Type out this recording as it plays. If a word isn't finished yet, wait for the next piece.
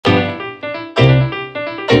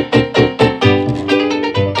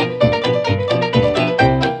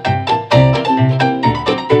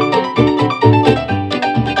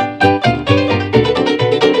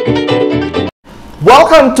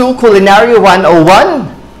Welcome to Culinary 101.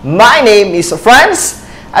 My name is Franz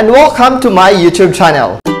and welcome to my YouTube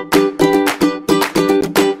channel.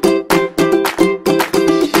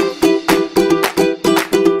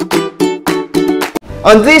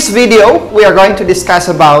 On this video, we are going to discuss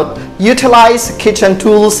about utilize kitchen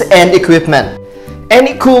tools and equipment.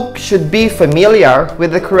 Any cook should be familiar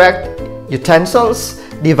with the correct utensils,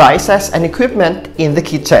 devices, and equipment in the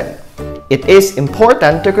kitchen. It is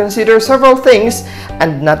important to consider several things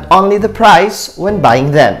and not only the price when buying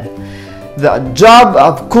them. The job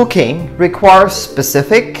of cooking requires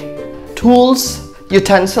specific tools,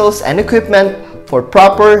 utensils, and equipment for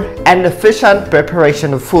proper and efficient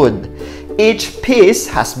preparation of food. Each piece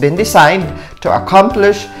has been designed to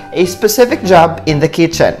accomplish a specific job in the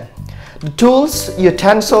kitchen. The tools,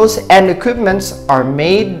 utensils, and equipments are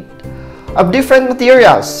made of different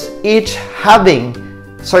materials, each having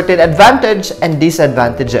certain advantages and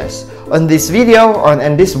disadvantages. On this video or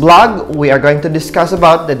in this blog, we are going to discuss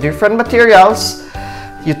about the different materials,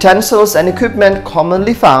 utensils, and equipment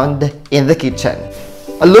commonly found in the kitchen.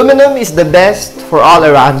 Aluminum is the best for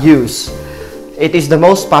all-around use. It is the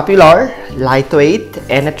most popular, lightweight,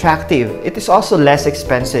 and attractive. It is also less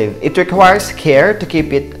expensive. It requires care to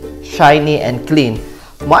keep it shiny and clean.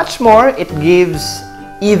 Much more, it gives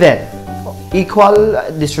equal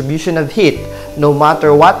distribution of heat, no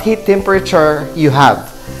matter what heat temperature you have.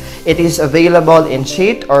 It is available in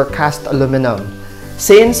sheet or cast aluminum.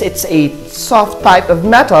 Since it's a soft type of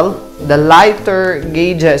metal, the lighter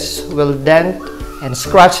gauges will dent and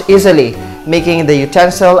scratch easily, making the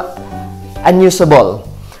utensil unusable.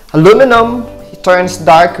 Aluminum turns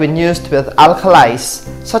dark when used with alkalis,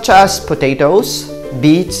 such as potatoes,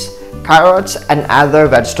 beets, carrots, and other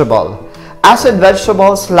vegetables. Acid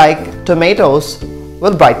vegetables like tomatoes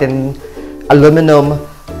will brighten aluminum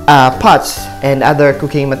pots and other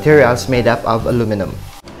cooking materials made up of aluminum.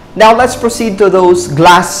 Now let's proceed to those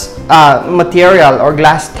glass material or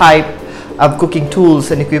glass type of cooking tools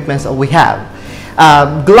and equipments that we have.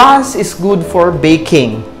 Glass is good for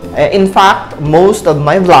baking. In fact, most of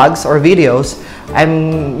my vlogs or videos,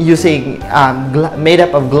 I'm using made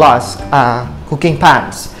up of glass cooking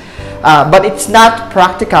pans. But it's not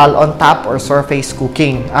practical on top or surface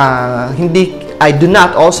cooking. I do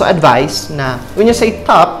not also advise na when you say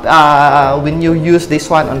top, when you use this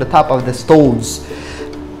one on the top of the stoves.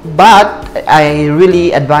 But I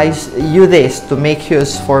really advise you this to make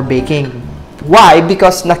use for baking. Why?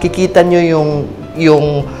 Because nakikita nyo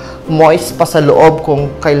yung moist pa sa loob kung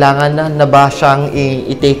kailangan na ba siyang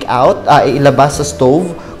i-take out, ilabas sa stove,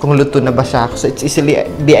 kung luto na ba siya. So it's easily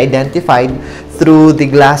be identified through the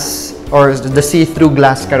glass or the see-through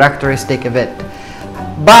glass characteristic of it.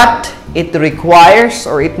 But it requires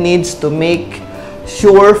or it needs to make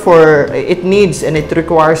sure it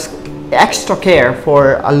requires extra care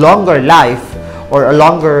for a longer life or a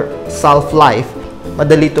longer self-life.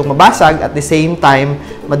 Madali itong mabasag, at the same time,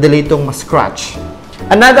 madali itong ma-scratch.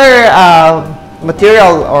 Another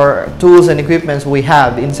material or tools and equipments we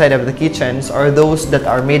have inside of the kitchens are those that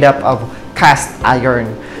are made up of cast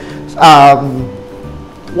iron.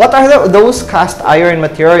 What are those cast iron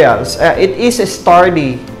materials? It is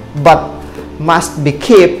sturdy but must be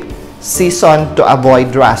kept seasoned to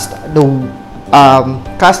avoid rust. The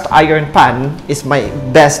cast iron pan is my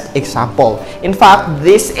best example. In fact,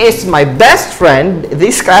 this is my best friend.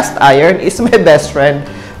 This cast iron is my best friend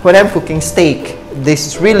when I'm cooking steak. This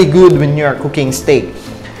is really good when you're cooking steak.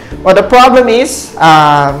 But the problem is,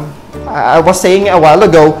 I was saying a while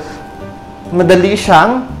ago, madali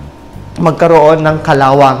siyang magkaroon ng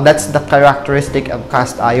kalawang. That's the characteristic of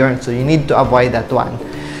cast iron. So you need to avoid that one.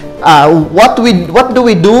 What do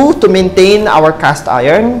we do to maintain our cast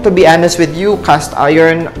iron? To be honest with you, cast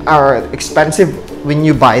iron are expensive when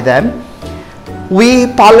you buy them.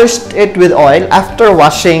 We polished it with oil after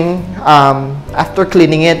washing, after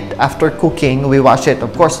cleaning it, after cooking. We wash it.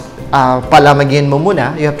 Of course, palamagin mo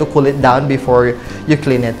muna. You have to cool it down before you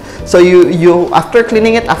clean it. So you after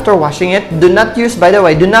cleaning it, after washing it, do not use, by the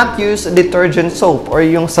way, do not use detergent soap or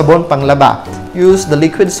yung sabon panglaba. Use the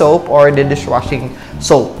liquid soap or the dishwashing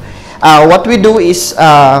soap. What we do is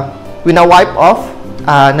we now wipe off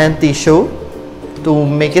ng tissue to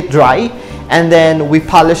make it dry, and then we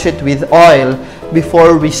polish it with oil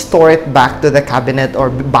before we store it back to the cabinet or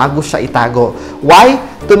bago siya itago. Why?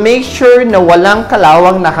 To make sure na walang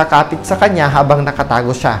kalawang nakakapit sa kanya habang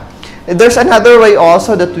nakatago siya. There's another way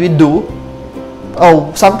also that we do.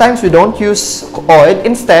 Sometimes we don't use oil.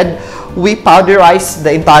 Instead, we powderize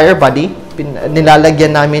the entire body.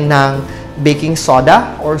 Nilalagyan namin ng baking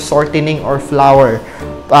soda or shortening or flour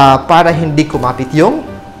para hindi kumapit yung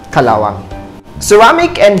kalawang.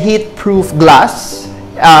 Ceramic and heat-proof glass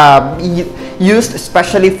used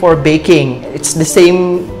especially for baking. It's the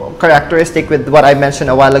same characteristic with what I mentioned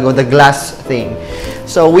a while ago, the glass thing.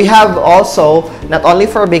 So we have also, not only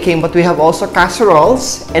for baking, but we have also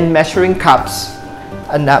casseroles and measuring cups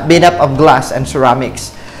and made up of glass and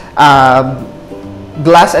ceramics.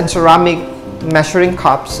 Glass and ceramic measuring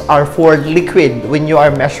cups are for liquid, when you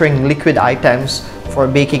are measuring liquid items for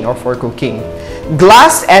baking or for cooking.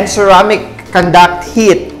 Glass and ceramic conduct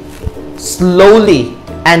heat slowly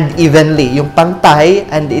and evenly. Yung pantay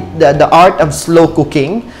and the art of slow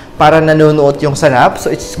cooking para nanunuot yung sarap.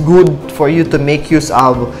 So it's good for you to make use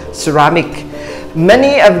of ceramic.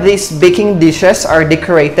 Many of these baking dishes are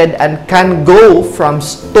decorated and can go from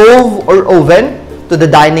stove or oven to the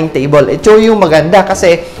dining table. Ito yung maganda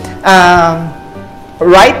kasi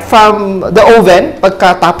right from the oven,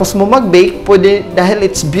 pagkatapos mo mag-bake, pwede, dahil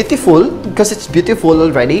it's beautiful, because it's beautiful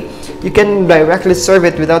already, you can directly serve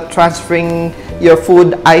it without transferring your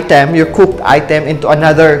food item, your cooked item into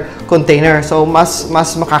another container. So mas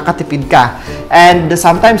makakatipid ka. And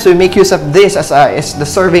sometimes we make use of this as the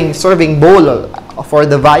serving bowl for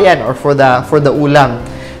the viand or for the ulam.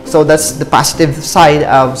 So that's the positive side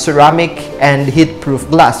of ceramic and heat-proof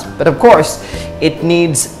glass. But of course, it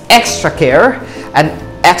needs extra care and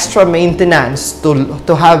extra maintenance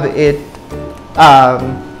to have it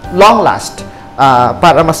long last,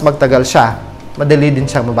 para mas magtagal siya. Madali din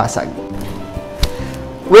siyang mabasag.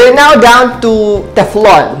 We're now down to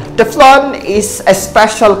Teflon. Teflon is a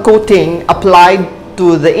special coating applied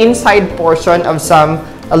to the inside portion of some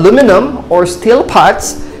aluminum or steel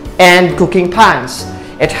pots and cooking pans.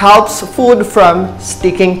 It helps food from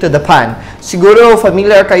sticking to the pan. Siguro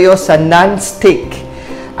familiar kayo sa non-stick,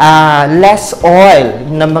 less oil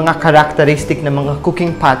na mga characteristic ng mga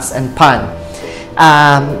cooking pots and pan.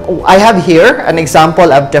 I have here an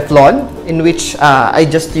example of Teflon in which I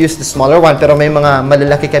just used the smaller one, pero may mga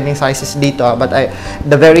malalaki kaming sizes dito, but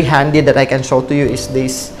the very handy that I can show to you is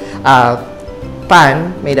this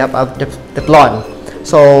pan made up of Teflon.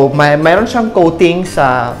 So mayroon siyang coating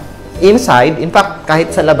sa inside. In fact, kahit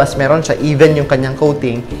sa labas meron siya, even yung kanyang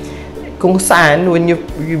coating, kung saan when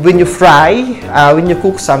you fry, when you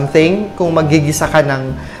cook something, kung magigisa ka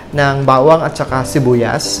ng bawang at saka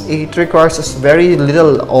sibuyas, it requires very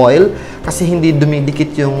little oil kasi hindi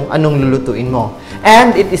dumidikit yung anong lulutuin mo.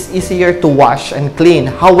 And it is easier to wash and clean.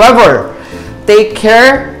 However, take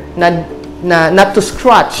care na not to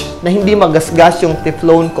scratch, na hindi magasgas yung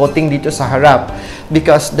Teflon coating dito sa harap.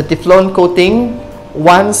 Because the Teflon coating,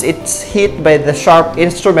 once it's hit by the sharp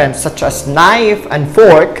instruments such as knife and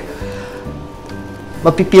fork,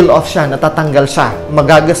 mapipeel off siya, natatanggal siya,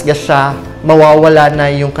 magagasgas siya, mawawala na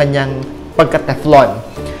yung kanyang pagka-Teflon.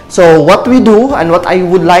 So what we do and what I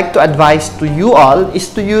would like to advise to you all is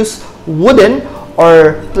to use wooden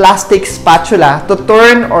or plastic spatula to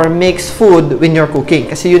turn or mix food when you're cooking.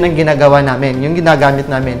 Kasi yun ang ginagawa namin, yung ginagamit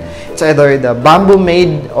namin. It's either the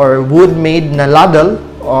bamboo-made or wood-made na ladle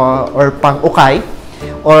or pang-ukay,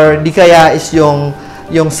 or di kaya is yung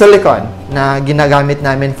silicone na ginagamit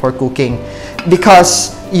namin for cooking.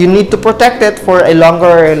 Because you need to protect it for a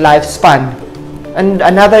longer lifespan. And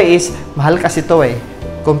another is, mahal kasi ito eh.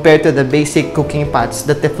 Compared to the basic cooking pots,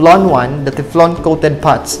 the Teflon one, the Teflon coated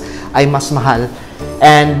pots ay mas mahal.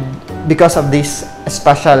 And because of this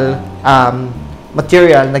special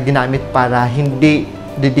material na ginamit para hindi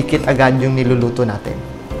didikit agad yung niluluto natin.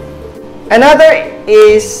 Another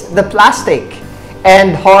is the plastic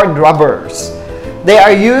and hard rubbers. They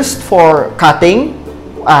are used for cutting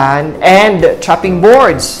and chopping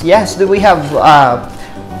boards. Yes, we have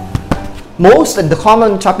most of the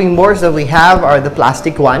common chopping boards that we have are the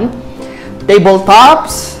plastic one.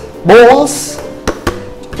 Tabletops, bowls,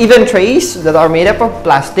 even trays that are made up of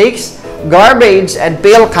plastics, garbage and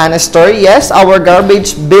pail canister. Yes, our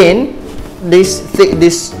garbage bin, this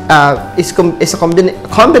is a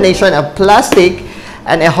combination of plastic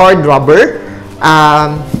and a hard rubber.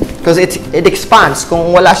 Because it expands.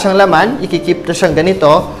 Kung wala siyang laman, ikikip na siyang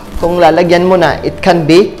ganito. Kung lalagyan mo na, it can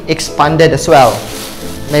be expanded as well.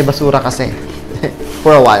 May basura kasi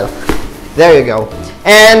for a while. There you go.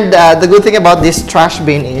 And the good thing about this trash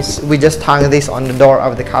bin is we just hung this on the door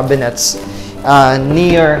of the cabinets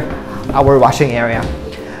near our washing area.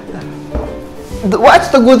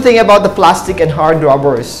 What's the good thing about the plastic and hard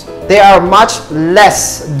rubbers? They are much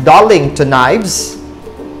less dulling to knives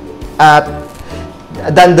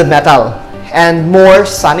than the metal, and more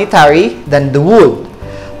sanitary than the wood.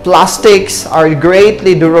 Plastics are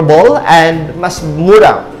greatly durable and mas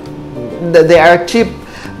mura. They are cheap,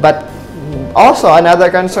 but also another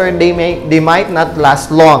concern, they might not last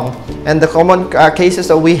long. And the common cases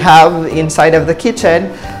that we have inside of the kitchen,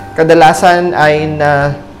 kadalasan ay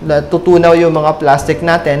natutunaw yung mga plastic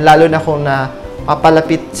natin, lalo na kung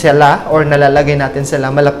palapit sila or nalalagay natin sila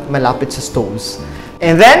malapit sa stoves.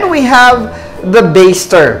 And then we have the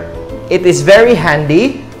baster. It is very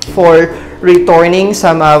handy for returning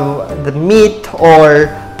some of the meat or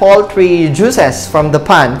poultry juices from the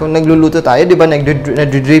pan. Kung nagluluto tayo, di ba,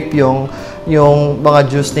 nagdrip yung mga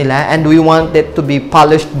juice nila, and we want it to be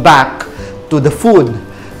polished back to the food.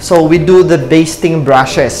 So we do the basting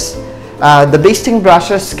brushes. The basting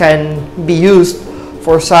brushes can be used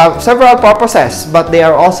for several purposes, but they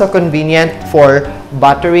are also convenient for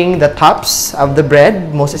buttering the tops of the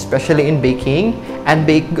bread, most especially in baking, and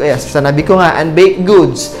baked goods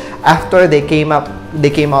after they came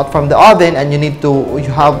out from the oven, and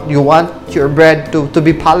you want your bread to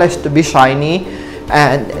be polished, to be shiny,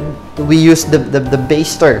 and we use the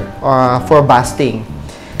baster for basting.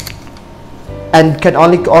 And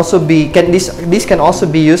this can also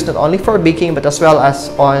be used not only for baking but as well as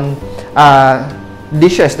on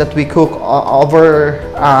dishes that we cook over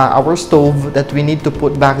our stove, that we need to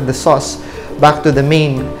put back the sauce back to the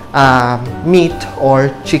main meat or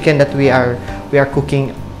chicken that we are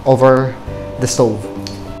cooking over the stove.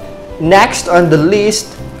 Next on the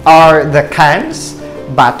list are the cans,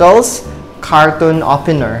 bottles, carton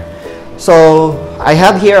opener. So I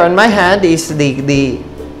have here on my hand is the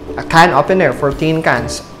can opener for tin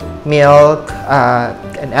cans, milk,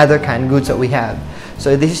 and other canned goods that we have.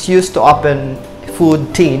 So this is used to open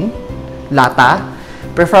food tin, lata,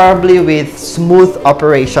 preferably with smooth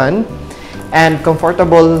operation and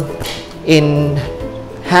comfortable in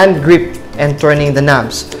hand grip and turning the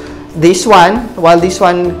knobs. While this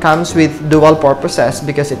one comes with dual purposes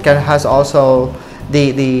because it has also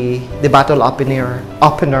the bottle opener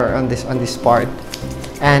on this part,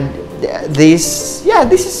 and this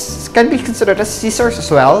can be considered as scissors as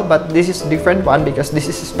well, but this is a different one because this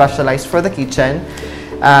is specialized for the kitchen.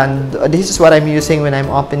 And this is what I'm using when I'm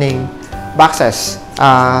opening boxes,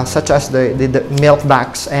 such as the milk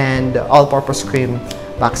bags and all-purpose cream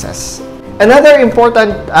boxes. Another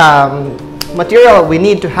important material we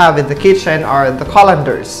need to have in the kitchen are the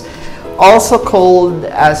colanders, also called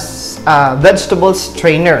as vegetable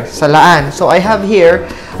strainer, salaan. So I have here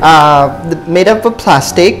made up of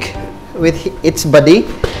plastic with its body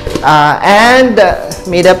and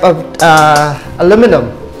made up of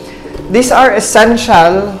aluminum. These are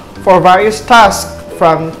essential for various tasks,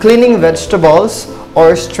 from cleaning vegetables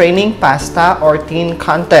or straining pasta or tin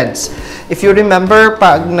contents. If you remember,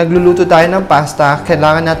 pag nagluluto tayo ng pasta,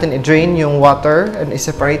 kailangan natin i-drain yung water and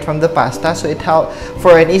i-separate from the pasta. So it helps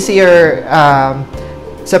for an easier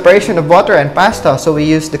separation of water and pasta. So we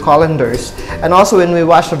use the colanders. And also when we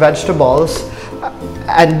wash the vegetables,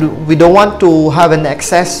 and we don't want to have an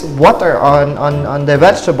excess water on the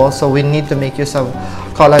vegetables, so we need to make use of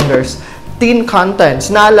colanders. Tin contents.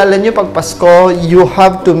 Naalala nyo pag Pasko, you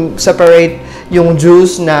have to separate yung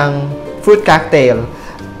juice ng fruit cocktail,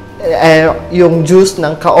 yung juice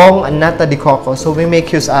ng kaong and nata de coco. So we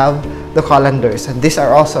make use of the colanders, and these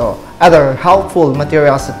are also other helpful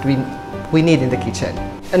materials that we need in the kitchen.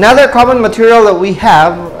 Another common material that we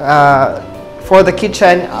have for the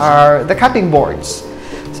kitchen are the cutting boards.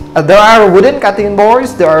 There are wooden cutting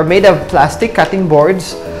boards, there are made of plastic cutting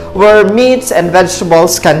boards where meats and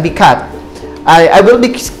vegetables can be cut. I will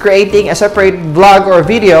be creating a separate vlog or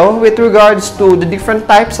video with regards to the different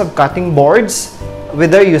types of cutting boards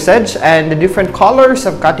with their usage and the different colors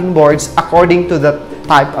of cutting boards according to the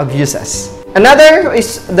type of uses. Another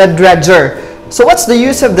is the dredger. So what's the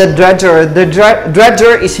use of the dredger? The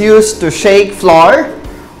dredger is used to shake flour,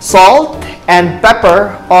 salt, and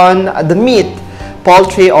pepper on the meat,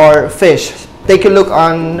 poultry, or fish. Take a look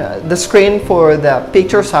on the screen for the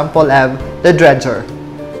picture sample of the dredger.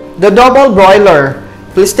 The double broiler.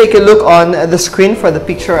 Please take a look on the screen for the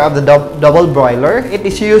picture of the double broiler. It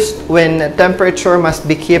is used when temperature must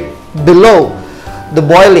be kept below the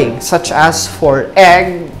boiling, such as for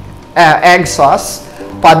egg sauce,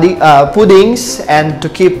 puddings, and to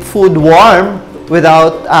keep food warm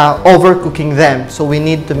without overcooking them. So we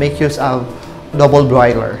need to make use of double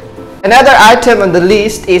broiler. Another item on the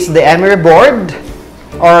list is the emery board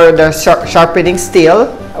or the sharpening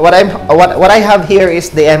steel. What I have here is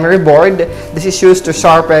the emery board. This is used to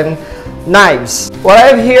sharpen knives. What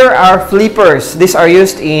I have here are flippers. These are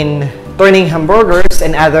used in turning hamburgers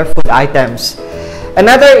and other food items.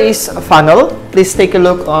 Another is a funnel. Please take a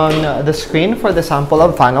look on the screen for the sample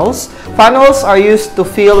of funnels. Funnels are used to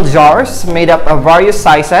fill jars made up of various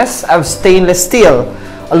sizes of stainless steel,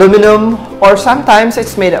 aluminum, or sometimes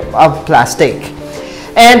it's made up of plastic.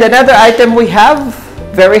 And another item we have,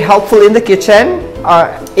 very helpful in the kitchen,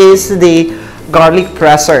 is the garlic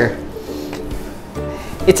presser.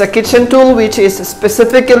 It's a kitchen tool which is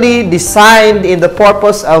specifically designed in the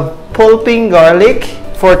purpose of pulping garlic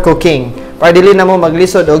for cooking. Para dili na mo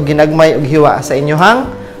maglisod o ginagmay og hiwa sa inyohang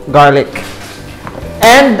garlic.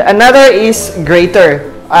 And another is grater.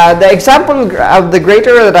 The example of the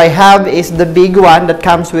grater that I have is the big one that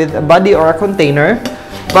comes with a body or a container.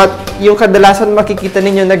 But yung kadalasan makikita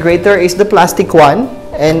ninyo na grater is the plastic one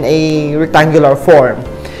in a rectangular form.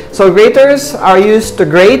 So graters are used to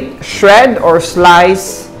grate, shred, or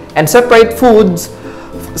slice and separate foods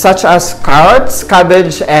such as carrots,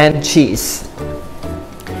 cabbage, and cheese.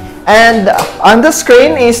 And on the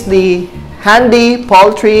screen is the handy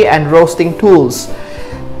poultry and roasting tools.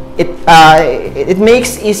 It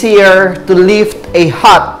makes easier to lift a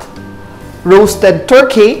hot roasted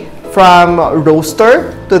turkey from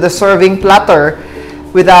roaster to the serving platter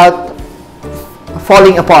without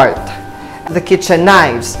falling apart. The kitchen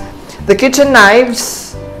knives. The kitchen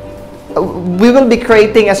knives, we will be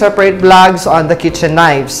creating a separate vlogs on the kitchen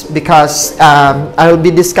knives because I will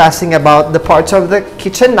be discussing about the parts of the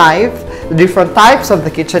kitchen knife, the different types of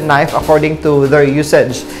the kitchen knife according to their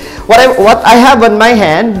usage. What I have on my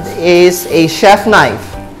hand is a chef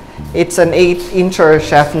knife. It's an 8-incher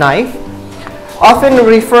chef knife, often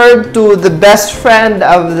referred to the best friend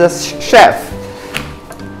of the chef.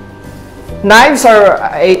 Knives are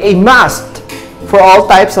a must for all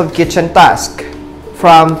types of kitchen tasks.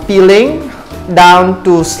 From peeling down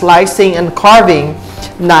to slicing and carving,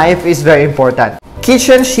 knife is very important.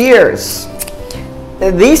 Kitchen shears.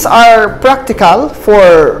 These are practical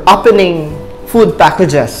for opening food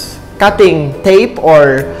packages, cutting tape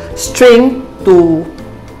or string to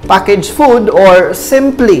package food, or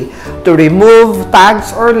simply to remove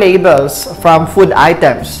tags or labels from food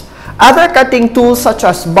items. Other cutting tools such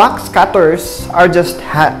as box cutters are just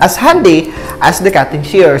as handy as the cutting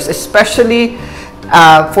shears, especially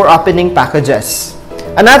for opening packages.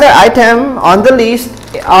 Another item on the list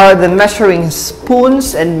are the measuring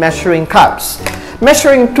spoons and measuring cups.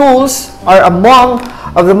 Measuring tools are among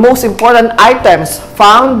of the most important items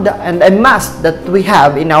found and a must that we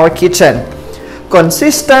have in our kitchen.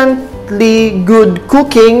 Consistently good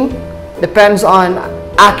cooking depends on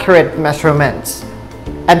accurate measurements.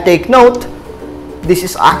 And take note, this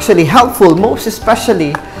is actually helpful, most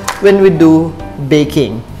especially when we do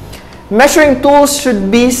baking. Measuring tools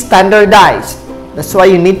should be standardized. That's why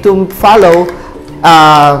you need to follow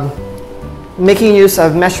making use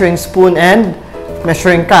of measuring spoon and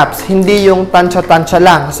measuring cups. Hindi yung tansya-tansya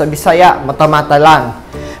lang. Sa Bisaya, mata-mata lang.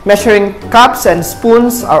 Measuring cups and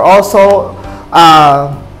spoons are also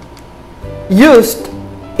used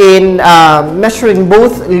in measuring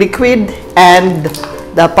both liquid and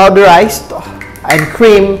the powderized and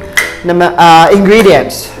cream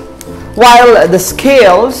ingredients. While the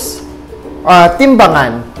scales,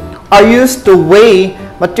 timbangan, are used to weigh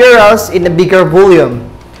materials in a bigger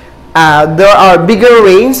volume. There are bigger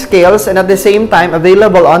weighing scales, and at the same time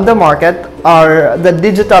available on the market are the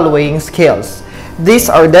digital weighing scales. These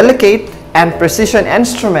are delicate and precision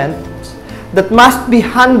instruments that must be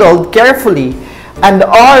handled carefully and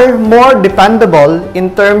are more dependable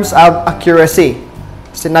in terms of accuracy.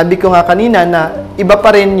 Sinabi ko nga kanina na iba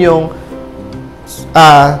pa rin yung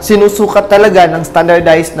sinusukat talaga ng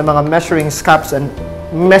standardized na mga measuring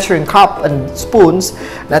cup and spoons,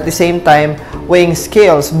 and at the same time weighing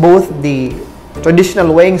scales, both the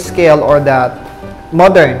traditional weighing scale or the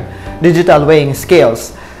modern digital weighing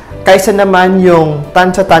scales, kaysa naman yung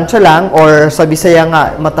tansya-tansya lang or sa Bisaya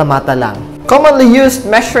nga mata-mata lang. Commonly used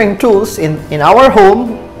measuring tools in our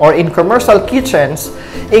home or in commercial kitchens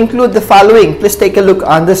include the following. Please take a look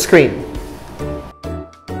on the screen.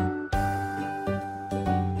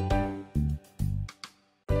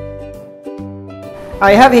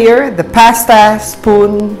 I have here the pasta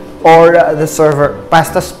spoon or the server.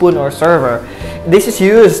 Pasta spoon or server. This is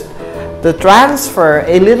used to transfer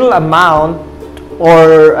a little amount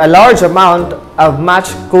or a large amount of much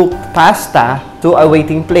cooked pasta to a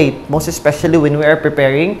waiting plate, most especially when we are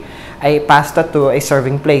preparing a pasta to a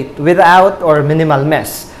serving plate without or minimal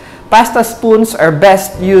mess. Pasta spoons are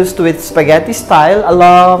best used with spaghetti style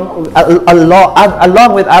along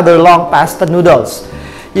with other long pasta noodles.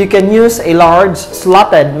 You can use a large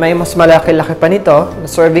slotted, may mas malaki-laki pa nito,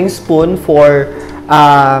 serving spoon for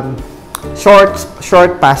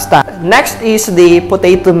short pasta. Next is the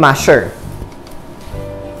potato masher.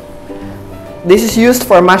 This is used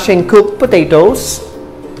for mashing cooked potatoes,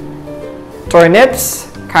 turnips,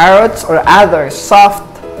 carrots, or other soft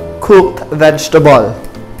cooked vegetable.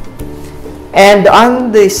 And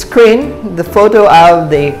on the screen, the photo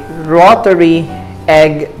of the rotary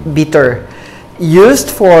egg beater,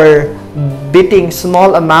 used for beating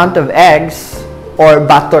small amount of eggs or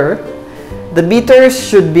butter. The beaters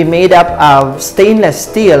should be made up of stainless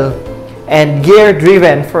steel and gear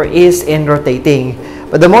driven for ease in rotating.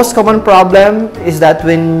 But the most common problem is that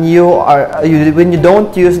when you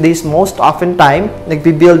don't use this most often time,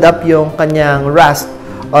 nagbi-build up yung kanyang rust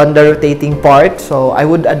on the rotating part. So I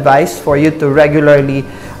would advise for you to regularly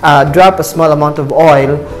drop a small amount of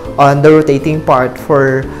oil on the rotating part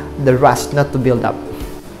for the rust not to build up.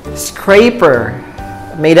 Scraper,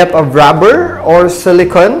 made up of rubber or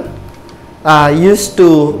silicone, used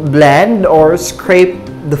to blend or scrape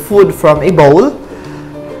the food from a bowl.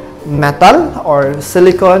 Metal or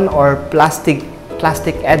silicone or plastic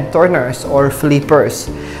edge turners or flippers.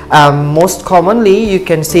 Most commonly, you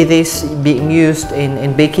can see this being used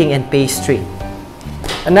in baking and pastry.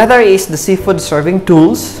 Another is the seafood serving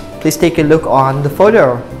tools. Please take a look on the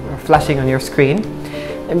photo flashing on your screen.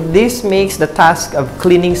 And this makes the task of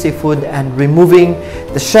cleaning seafood and removing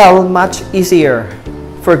the shell much easier.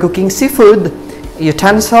 For cooking seafood,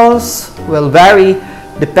 utensils will vary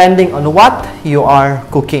depending on what you are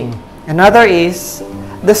cooking. Another is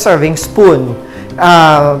the serving spoon.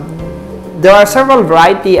 There are several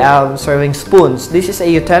varieties of serving spoons. This is a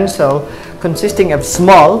utensil consisting of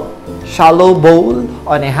small, shallow bowl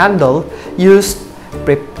on a handle used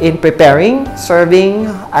in preparing, serving,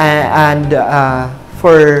 and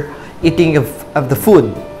for eating of the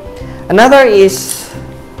food. Another is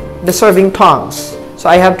the serving tongs. So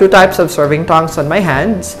I have two types of serving tongs on my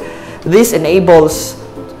hands. This enables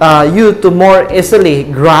you to more easily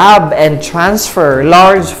grab and transfer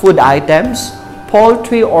large food items,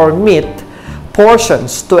 poultry or meat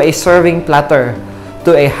portions to a serving platter,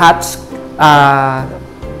 to a hot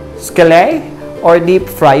skillet or deep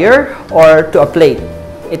fryer, or to a plate.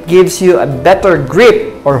 It gives you a better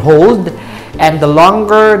grip or hold, and the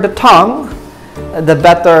longer the tongue, the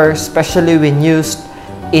better, especially when used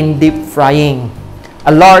in deep frying,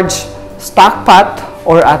 a large stock pot,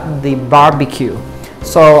 or at the barbecue.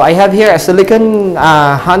 So I have here a silicone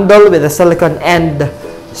handle with a silicone end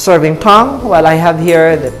serving tongue, while I have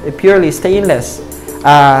here a purely stainless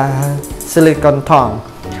silicone tongue.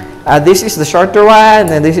 This is the shorter one,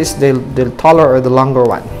 and this is the taller or the longer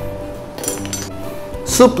one.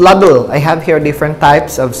 Soup ladle. I have here different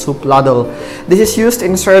types of soup ladle. This is used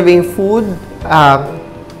in serving food,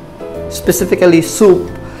 specifically soup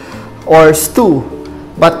or stew,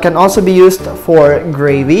 but can also be used for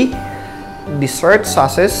gravy, dessert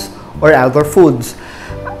sauces, or other foods.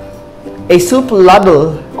 A soup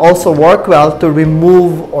ladle also work well to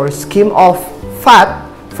remove or skim off fat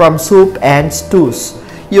from soup and stews.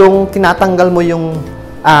 Yung tinatanggal mo yung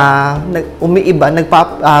umiiba,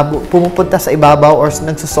 pumupunta sa ibabaw or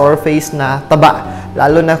nagsusurface na taba,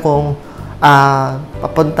 lalo na kung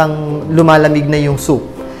papuntang lumalamig na yung soup.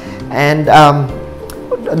 And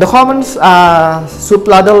the common soup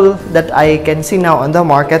ladle that I can see now on the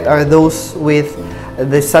market are those with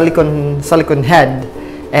the silicone head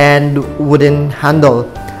and wooden handle.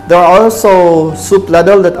 There are also soup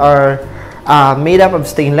ladle that are made up of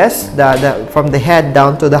stainless, from the head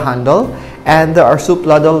down to the handle, and there are soup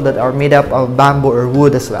ladle that are made up of bamboo or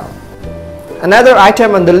wood as well. Another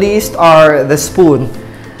item on the list are the spoon.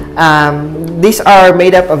 These are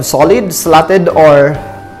made up of solid, slotted, or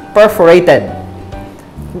perforated,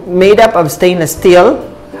 made up of stainless steel,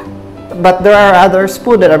 but there are other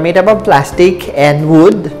spoons that are made up of plastic and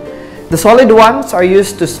wood. The solid ones are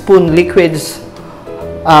used to spoon liquids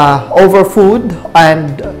over food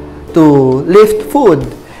and to lift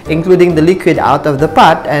food, including the liquid out of the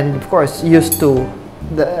pot, and of course used to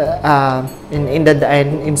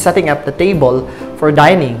in setting up the table for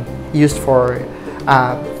dining, used for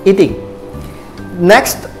eating.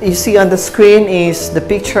 Next, you see on the screen is the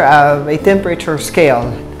picture of a temperature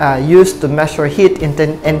scale used to measure heat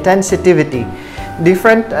intensity.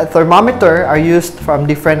 Different thermometers are used from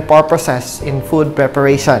different purposes in food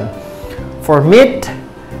preparation. For meat,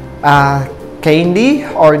 candy,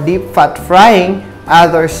 or deep fat frying,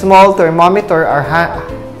 other small thermometers are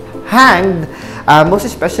hanged, most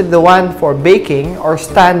especially the one for baking or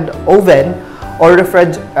stand oven or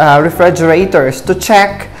refrigerators, to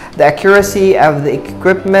check the accuracy of the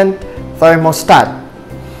equipment thermostat.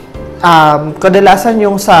 Kadalasan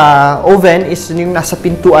yung sa oven is yung nasa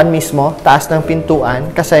pintuan mismo, taas ng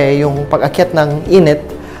pintuan, kasi yung pag-akyat ng init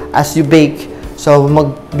as you bake, so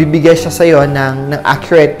magbibigay siya sa iyo ng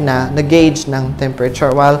accurate na gauge ng temperature.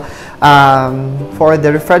 While for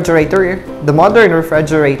the refrigerator, the modern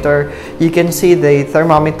refrigerator, you can see the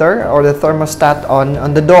thermometer or the thermostat on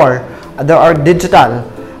the door. There are digital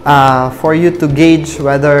for you to gauge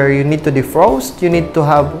whether you need to defrost, you need to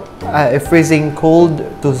have a freezing cold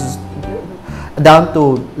to down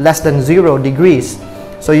to less than 0 degrees.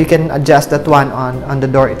 So you can adjust that one on the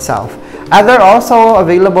door itself. Other also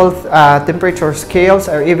available temperature scales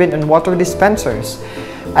are even in water dispensers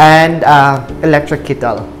and electric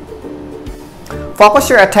kettle. Focus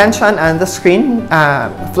your attention on the screen.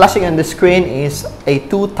 Flashing on the screen is a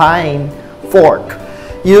 2-tine fork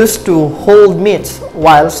used to hold meats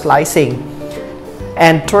while slicing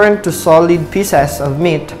and turn to solid pieces of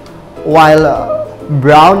meat while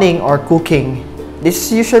browning or cooking. This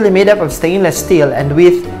is usually made up of stainless steel and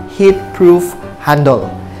with heat-proof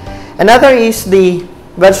handle. Another is the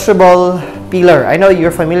vegetable peeler. I know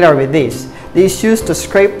you're familiar with this. This is used to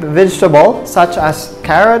scrape vegetables such as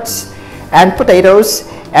carrots and potatoes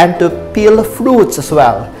and to peel fruits as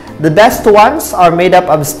well. The best ones are made up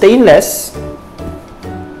of stainless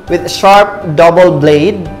with a sharp double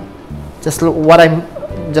blade, just what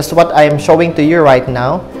I'm showing to you right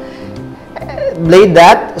now. Blade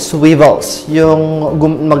that swivels, yung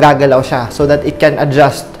magagalaw siya so that it can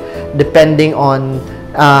adjust depending on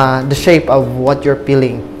the shape of what you're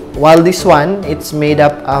peeling. While this one, it's made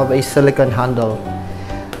up of a silicone handle.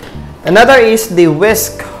 Another is the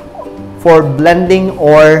whisk for blending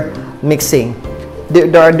or mixing.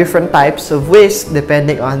 There are different types of whisk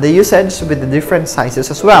depending on the usage with the different sizes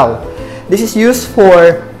as well. This is used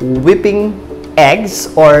for whipping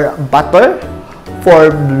eggs or butter,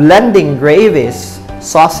 for blending gravies,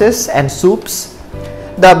 sauces, and soups.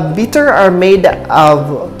 The beater are made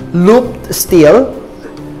of looped steel.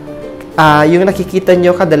 Yung nakikita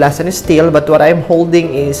nyo kadalasan is steel, but what I'm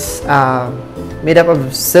holding is made up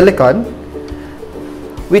of silicone,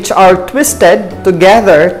 which are twisted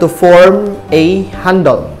together to form a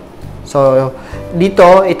handle. So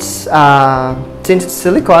dito, it's since it's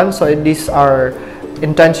silicone, so these are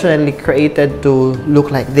intentionally created to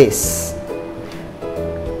look like this.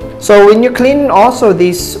 So when you clean also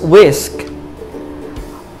this whisk,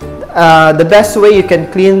 the best way you can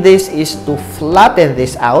clean this is to flatten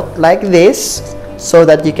this out like this so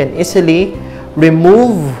that you can easily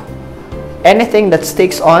remove anything that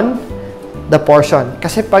sticks on the portion.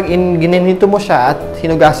 Kasi pag ginanito mo siya at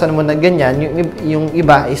hinugasan mo na ganyan, yung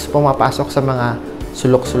iba is pumapasok sa mga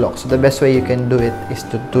sulok-sulok. So the best way you can do it is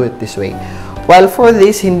to do it this way. While for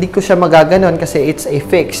this, hindi ko siya magaganon kasi it's a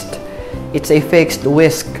fixed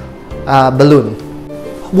whisk balloon.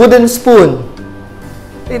 Wooden spoon.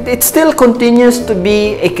 It still continues to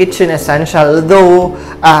be a kitchen essential, though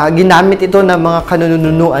ginamit ito ng mga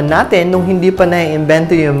kanununuan natin nung hindi pa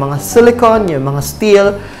na-invento yung mga silicone, yung mga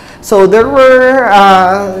steel. So there were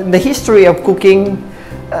the history of cooking.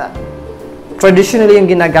 Traditionally, yung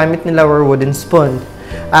ginagamit nila were wooden spoon.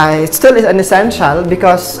 It still is an essential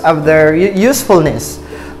because of their usefulness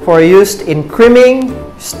for use in creaming,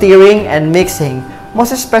 stirring, and mixing.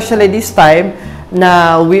 Most especially this time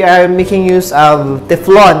na we are making use of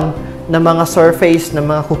Teflon na mga surface na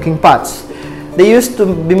mga cooking pots. They used to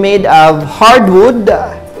be made of hardwood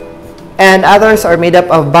and others are made up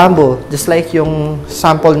of bamboo, just like yung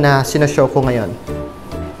sample na sinashow ko ngayon.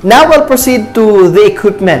 Now we'll proceed to the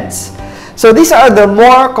equipments. So these are the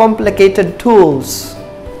more complicated tools.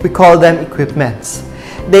 We call them equipments.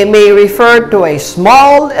 They may refer to a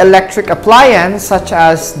small electric appliance such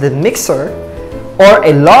as the mixer or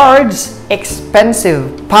a large,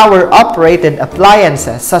 expensive, power-operated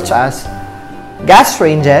appliances such as gas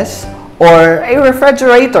ranges or a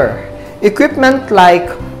refrigerator. Equipment like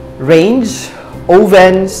range,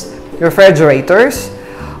 ovens, refrigerators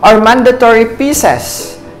are mandatory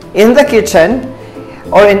pieces in the kitchen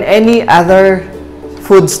or in any other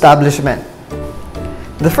food establishment.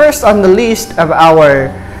 The first on the list of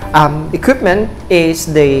our equipment is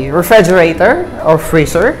the refrigerator or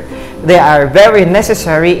freezer. They are very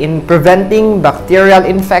necessary in preventing bacterial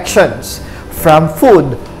infections from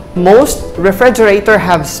food. Most refrigerators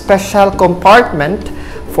have special compartment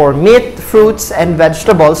for meat, fruits, and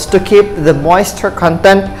vegetables to keep the moisture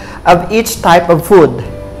content of each type of food.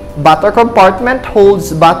 Butter compartment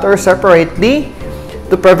holds butter separately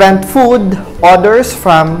to prevent food odors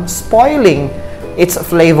from spoiling its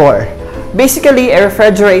flavor. Basically, a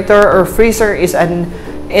refrigerator or freezer is an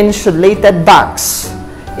insulated box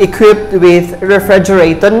equipped with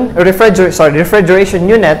refrigeration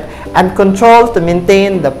unit and control to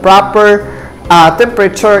maintain the proper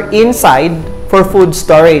temperature inside for food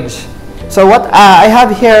storage. So what I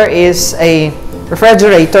have here is a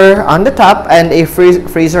refrigerator on the top and a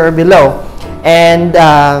freezer below, and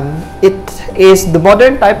it is the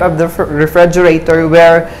modern type of the refrigerator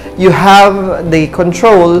where you have the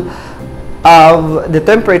control of the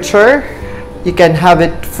temperature. You can have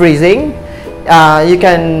it freezing. You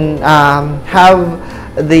can have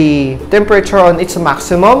the temperature on its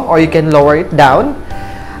maximum, or you can lower it down.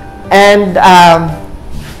 And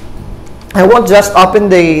I won't just open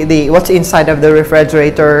the what's inside of the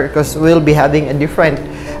refrigerator, because we'll be having a different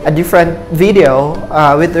video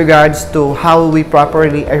with regards to how we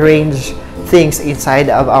properly arrange things inside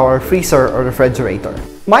of our freezer or refrigerator.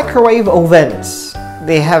 Microwave ovens,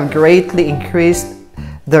 they have greatly increased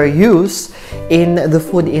their use in the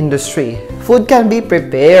food industry. Food can be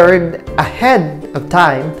prepared ahead of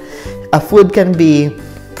time. Food can be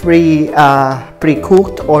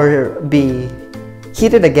pre-cooked or be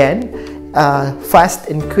heated again fast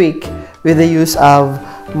and quick with the use of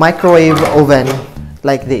microwave oven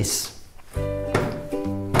like this.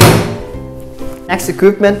 Next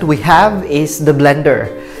equipment we have is the blender.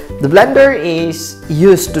 The blender is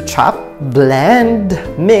used to chop, blend,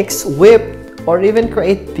 mix, whip, or even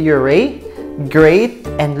create puree, grate,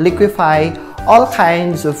 and liquefy all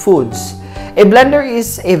kinds of foods. A blender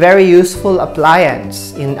is a very useful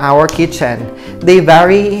appliance in our kitchen. They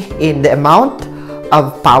vary in the amount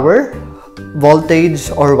of power,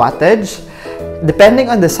 voltage, or wattage, depending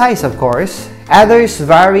on the size, of course. Others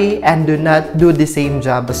vary and do not do the same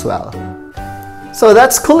job as well. So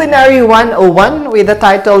that's Culinary 101 with the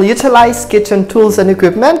title Utilize Kitchen Tools and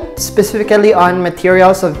Equipment, specifically on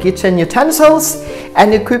materials of kitchen utensils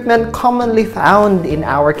and equipment commonly found in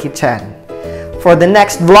our kitchen. For the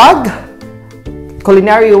next vlog,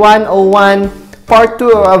 Culinary 101 part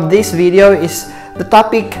 2 of this video is the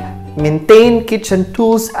topic Maintain Kitchen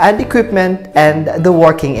Tools and Equipment and the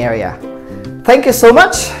Working Area. Thank you so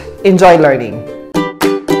much. Enjoy learning.